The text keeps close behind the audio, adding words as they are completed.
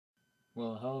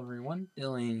Well, hello everyone,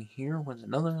 Dylan here with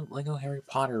another LEGO Harry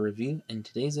Potter review, and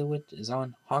today's of which is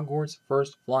on Hogwarts'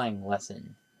 first flying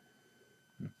lesson.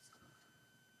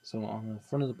 So on the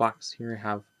front of the box here I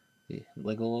have the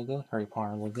LEGO logo, Harry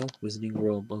Potter logo, Wizarding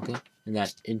World logo, and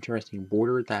that interesting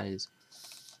border that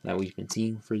we've been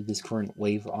seeing for this current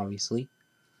wave, obviously,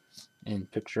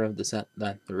 and picture of the set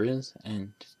that there is,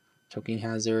 and token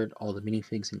hazard, all the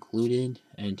minifigs included,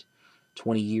 and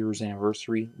 20 years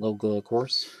anniversary logo, of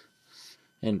course.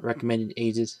 And recommended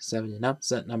ages 7 and up.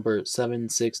 Set number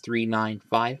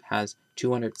 76395 has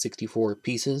 264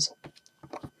 pieces.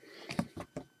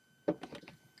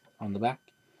 On the back,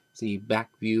 see back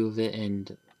view of it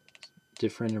and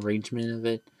different arrangement of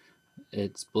it.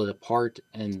 It's split apart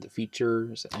and the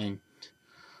features, and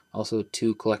also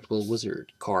 2 collectible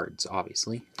wizard cards,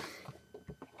 obviously.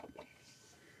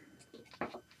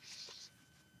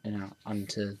 And now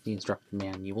onto the instruction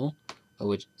manual,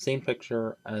 which same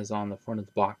picture as on the front of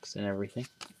the box and everything.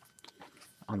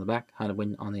 On the back, how to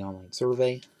win on the online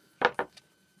survey.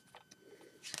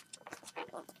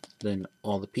 Then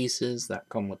all the pieces that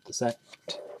come with the set,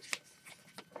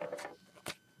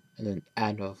 and then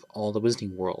add of all the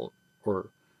Wizarding World or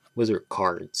wizard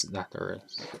cards that there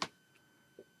is,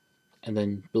 and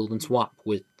then build and swap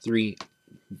with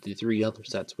the three other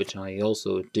sets, which I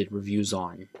also did reviews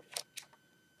on.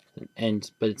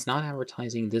 But it's not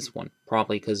advertising this one,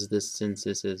 probably because since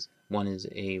this is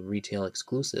a retail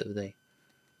exclusive, they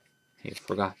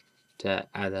forgot to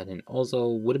add that in. Also,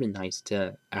 would have been nice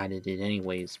to add it in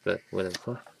anyways, but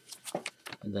whatever.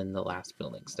 And then the last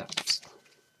building steps.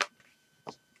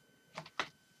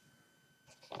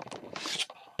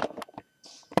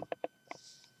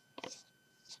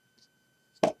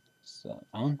 So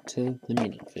on to the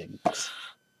minifigs.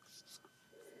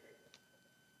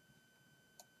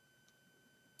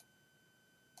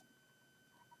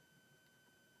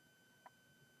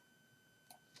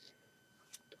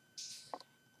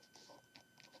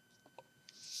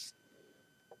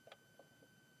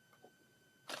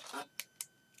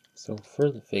 So for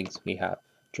the figs, we have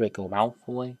Draco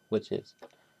Malfoy, which has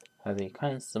a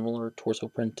kind of similar torso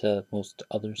print to most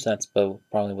other sets, but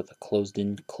probably with a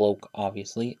closed-in cloak,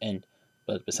 obviously.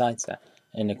 But besides that,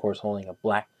 and of course holding a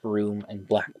black broom and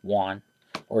black wand,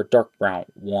 or dark brown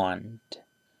wand,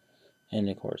 and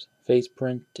of course face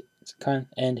print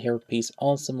and hairpiece,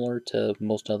 all similar to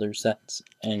most other sets.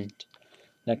 And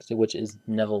next to which is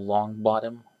Neville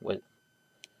Longbottom with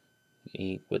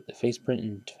the face print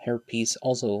and hairpiece,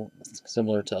 also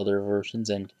similar to other versions,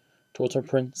 and torso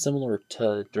print similar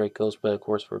to Draco's, but of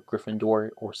course for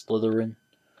Gryffindor or Slytherin,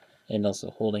 and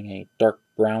also holding a dark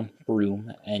brown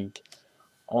broom. And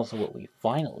also what we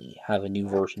finally have a new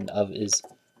version of is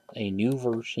a new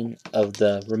version of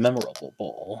the Rememberable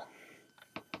Ball,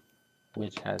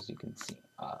 which, as you can see,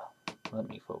 let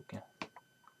me focus,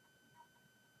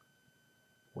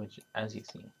 which, as you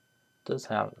see, does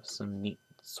have some neat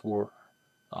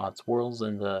swirls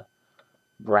in the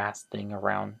brass thing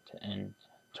around and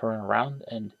turn around,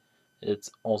 and it's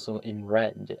also in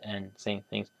red and same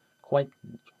things, quite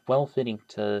well fitting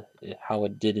to how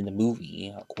it did in the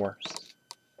movie, of course.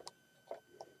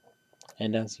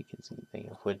 And as you can see, they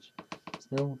which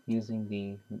still using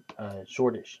the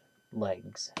shortish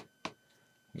legs,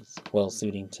 it's well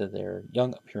suiting to their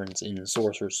young appearance in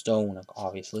Sorcerer's Stone,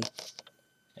 obviously.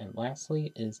 And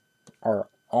lastly is our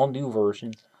all-new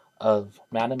version of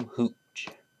Madame Hooch,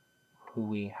 who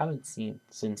we haven't seen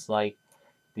since like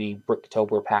the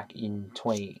Bricktober pack in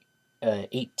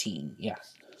 2018, yeah.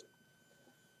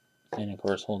 And of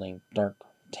course holding dark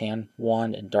tan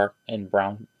wand and dark and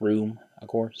brown broom, of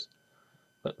course.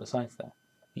 But besides that,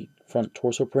 the front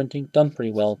torso printing done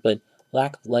pretty well, but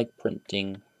lack of leg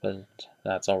printing, but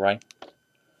that's alright.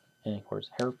 And of course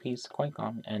hairpiece quite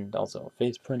common, and also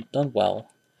face print done well.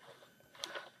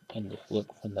 And if you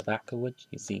look from the back of which,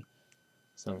 you see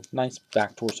some nice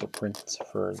back torso prints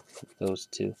for those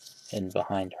two, and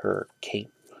behind her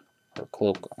cape, or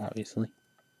cloak, obviously.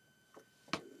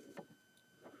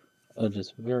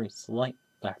 Just very slight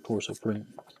back torso print.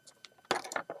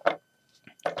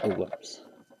 Oh, whoops.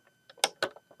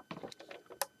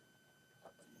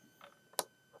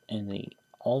 And they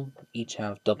all each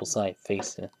have double-sided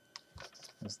faces.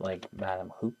 It's like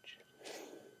Madame Hooch,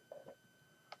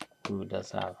 who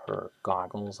does have her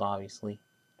goggles, obviously.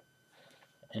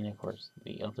 And of course,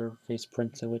 the other face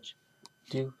prints of which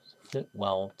do fit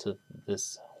well to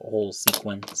this whole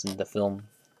sequence in the film.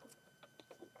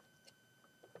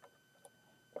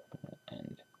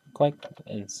 And quite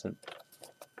as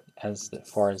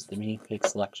far as the minifig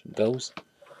selection goes,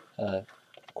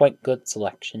 quite good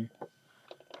selection.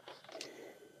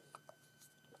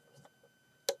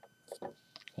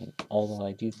 although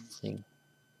I do think,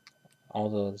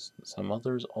 although some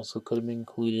others also could have been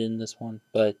included in this one,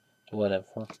 but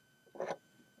whatever.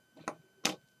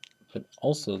 But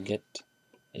also get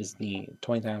is the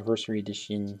 20th anniversary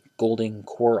edition Golden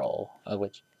Coral,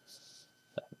 which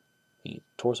the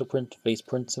torso print, face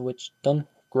prints of which done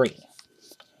great.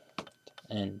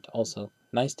 And also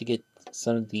nice to get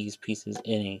some of these pieces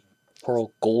in a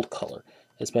pearl gold color,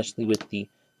 especially with the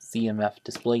CMF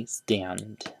display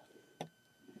stand.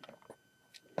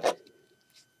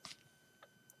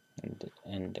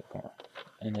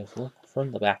 And if you look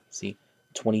from the back, you see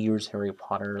 20 years Harry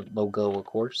Potter logo, of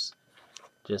course,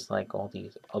 just like all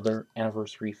these other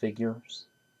anniversary figures.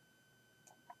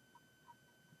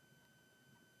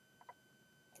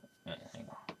 Hang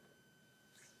on.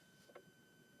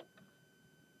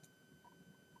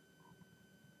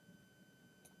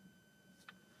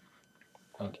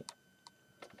 Okay.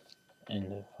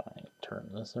 And if I turn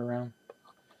this around,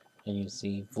 and you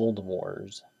see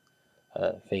Voldemort's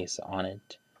face on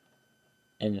it,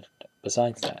 and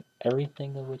besides that,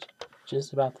 everything of which is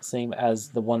just about the same as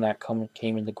the one that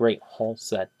came in the Great Hall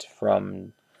set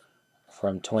from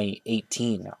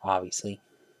 2018, obviously.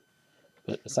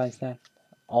 But besides that,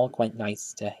 all quite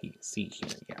nice to see here.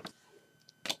 Yeah.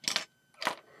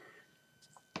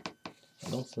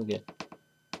 And also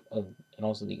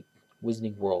the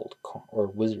Wizarding World or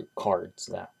Wizard cards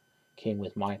that came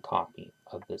with my copy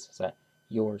of this set.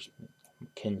 Yours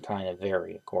can kind of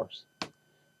vary, of course.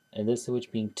 And this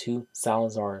which being 2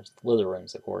 Salazar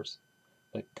Slytherins, of course.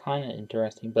 But kind of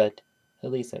interesting, but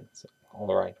at least it's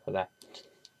alright for that.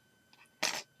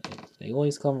 They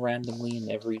always come randomly in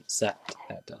every set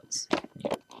that does.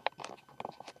 Yeah.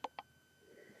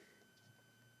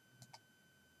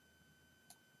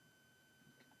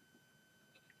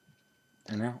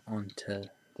 And now on to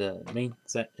the main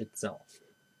set itself.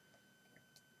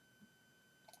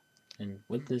 And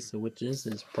with this, which is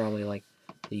probably like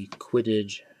the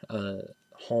Quidditch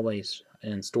hallways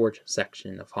and storage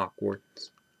section of Hogwarts.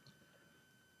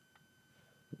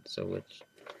 So which,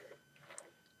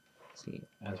 see,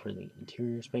 as for the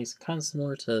interior space, kind of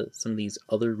similar to some of these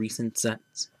other recent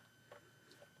sets.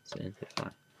 So,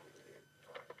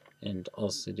 and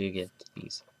also do get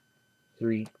these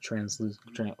 3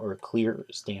 translucent or clear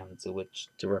stands, which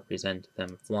to represent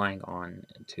them flying on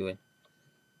to it.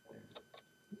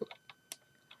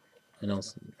 And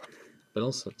also, but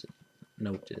also to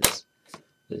note is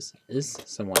this is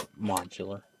somewhat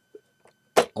modular.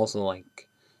 Also, like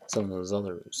some of those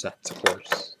other sets, of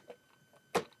course.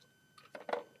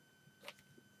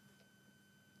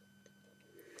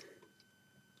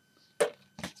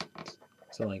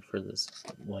 So, like for this,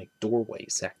 like doorway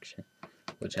section,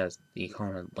 which has the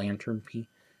common lantern piece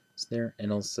there,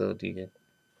 and also do get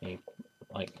a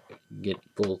get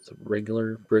both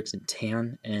regular bricks and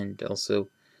tan, and also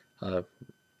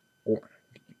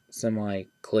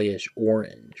semi-clayish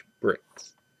orange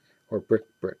bricks, or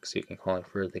bricks you can call it,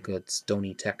 for the good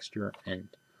stony texture, and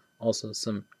also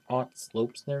some odd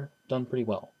slopes there, done pretty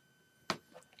well.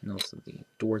 And also the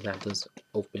door that does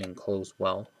open and close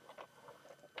well.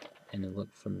 And then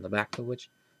look from the back of which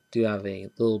do have a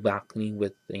little balcony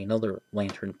with another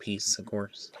lantern piece, of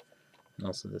course. And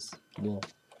also this little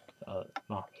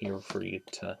knob here for you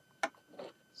to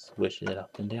swish it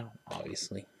up and down,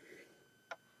 obviously.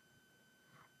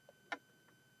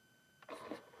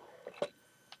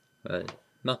 But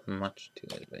nothing much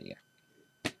to it, but yeah.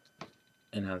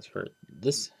 And as for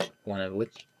this one of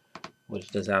which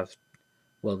does have,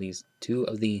 well, these 2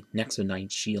 of the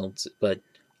Nexonite shields, but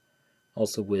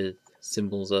also with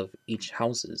symbols of each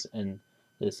houses, and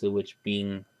this of which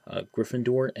being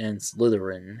Gryffindor and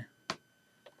Slytherin.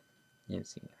 You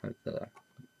see the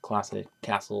classic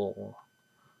castle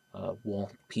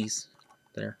wall piece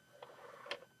there.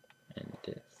 And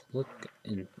if you look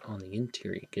on the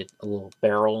interior, you get a little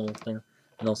barrel there,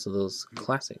 and also those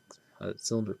classic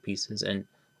cylinder pieces, and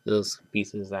those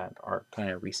pieces that are kind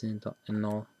of recent and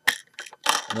all.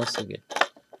 And also get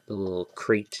the little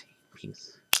crate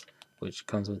piece, which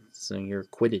comes with some of your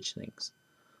Quidditch things,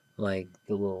 like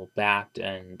the little bat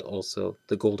and also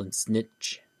the golden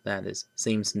snitch that is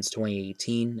same since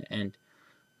 2018, and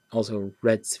also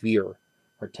red sphere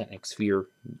or technic sphere,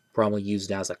 probably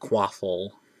used as a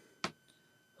quaffle,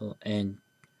 and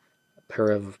a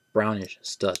pair of brownish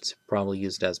studs, probably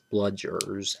used as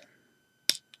bludgers.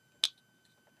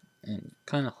 And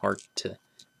kind of hard to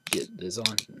get this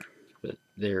on, but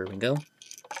there we go.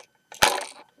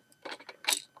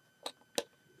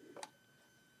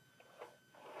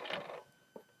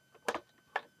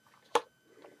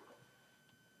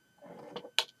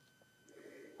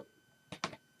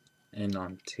 And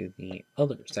on to the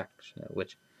other section,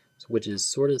 which which is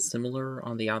sort of similar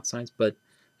on the outsides, but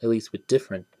at least with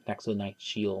different Nexo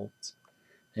shields.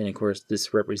 And of course,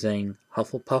 this representing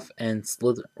Hufflepuff and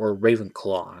Slither or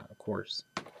Ravenclaw, of course.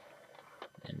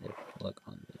 And if you look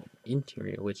on the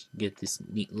interior, which you get this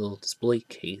neat little display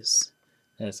case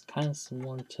that's kind of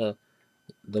similar to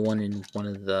the one in one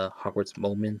of the Hogwarts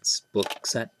Moments book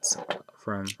sets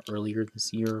from earlier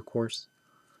this year, of course,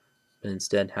 but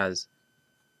instead has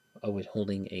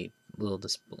holding a little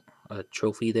a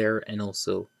trophy there, and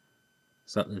also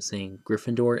something saying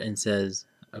Gryffindor, and says,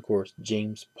 of course,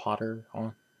 James Potter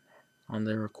on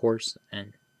there, of course,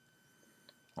 and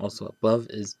also above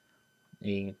is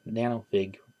a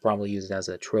nanofig, probably used as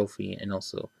a trophy, and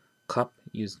also cup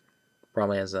used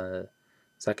probably as a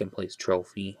second place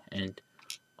trophy, and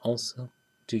also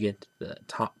to get the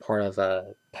top part of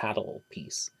a paddle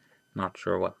piece. Not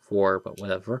sure what for, but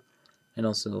whatever. And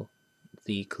also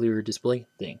the clear display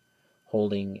thing,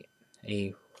 holding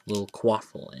a little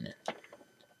quaffle in it,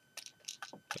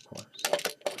 of course.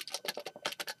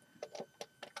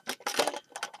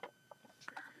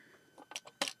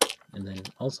 And then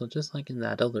also, just like in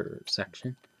that other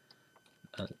section,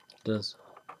 does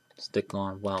stick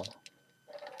on well.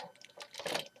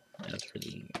 As for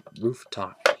the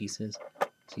rooftop pieces,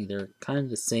 see, they're kind of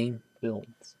the same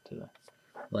builds to them,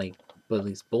 like, but at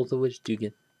least both of which do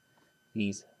get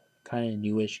these kind of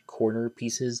newish corner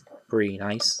pieces, pretty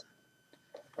nice.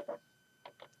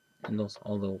 And those,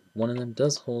 although one of them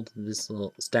does hold this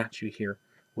little statue here,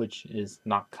 which is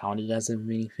not counted as a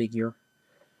minifigure,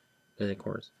 but of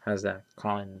course has that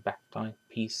common backtie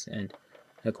piece, and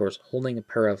of course holding a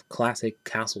pair of classic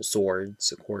castle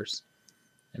swords, of course,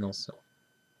 and also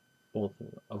both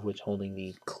of which holding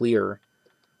the clear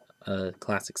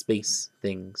classic space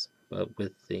things, but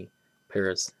with the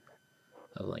pairs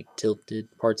of like tilted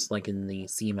parts, like in the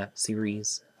CMF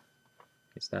series.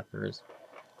 Is that there is,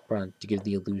 to give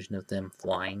the illusion of them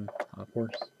flying, of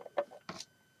course.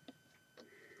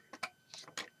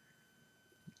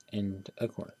 And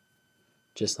of course,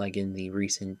 just like in the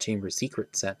recent Chamber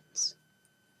Secret sets,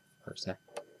 or set,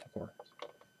 of course,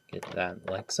 get that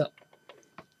like so.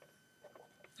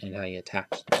 And how you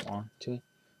attach them onto it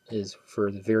is for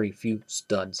the very few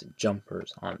studs and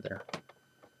jumpers on there.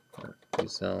 Or do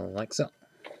so like so.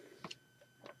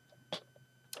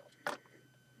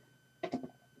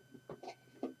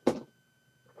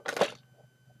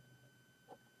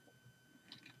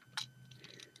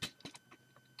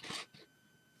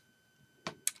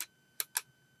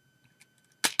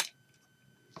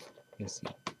 You see,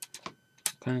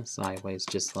 kind of sideways,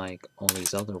 just like all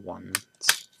these other ones,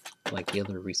 like the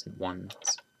other recent ones.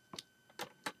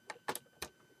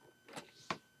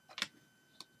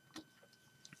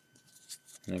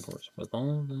 And of course, with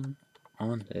all of them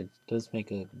on, it does make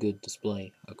a good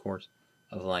display, of course,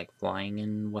 of like flying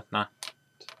and whatnot.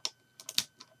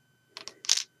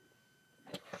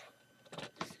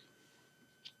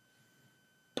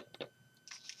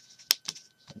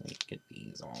 Let me get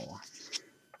these all on.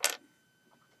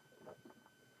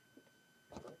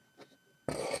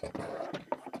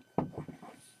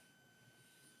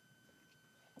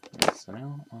 So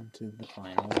now on to the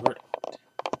final verdict.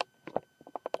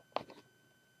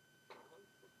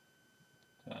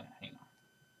 Hang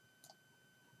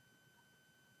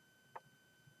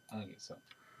on. Okay, so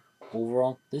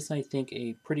overall, this I think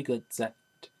a pretty good set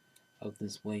of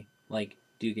this way. Like,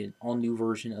 do you get an all new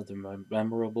version of the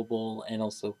memorable, and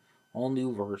also all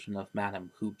new version of Madame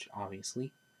Hooch,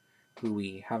 obviously, who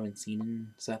we haven't seen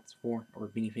in sets for or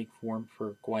minifig form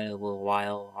for quite a little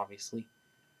while, obviously,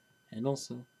 and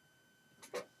also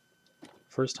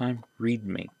first time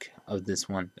remake of this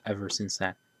one ever since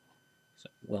that,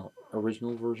 well,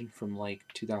 original version from like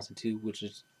 2002, which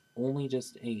is only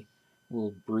just a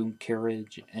little broom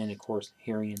carriage and of course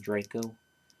Harry and Draco.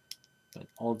 But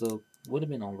although would have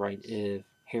been alright if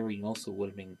Harry also would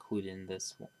have been included in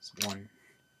this one,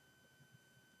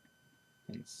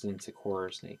 and since of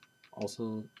course they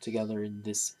also together in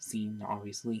this scene,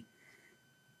 obviously.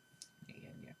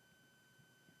 Yeah.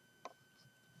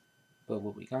 But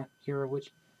what we got here,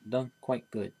 which done quite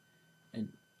good, and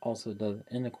also does,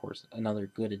 and of course another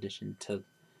good addition to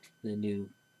the new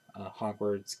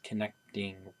Hogwarts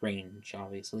connecting range,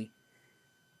 obviously.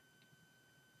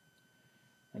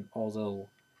 And although,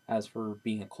 as for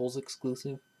being a Kohl's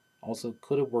exclusive, also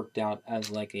could have worked out as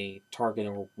like a Target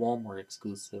or Walmart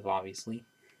exclusive, obviously.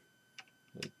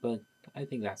 But I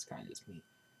think that's kind of just me.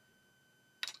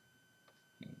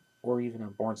 Or even a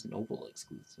Barnes & Noble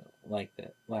exclusive, like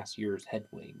that last year's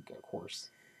Hedwig, of course.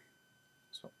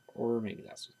 So, or maybe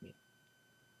that's just me.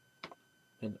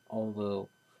 And although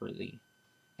for the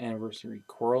anniversary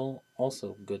coral,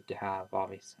 also good to have,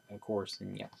 obviously, of course,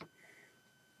 and yeah.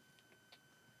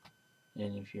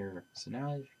 And if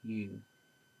you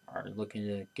are looking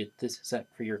to get this set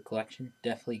for your collection,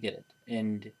 definitely get it.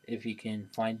 And if you can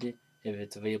find it, if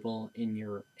it's available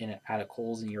at a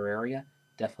Kohl's in your area,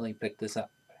 definitely pick this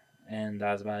up. And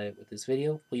that's about it with this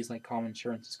video. Please like, comment,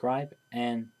 share, and subscribe.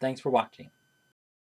 And thanks for watching.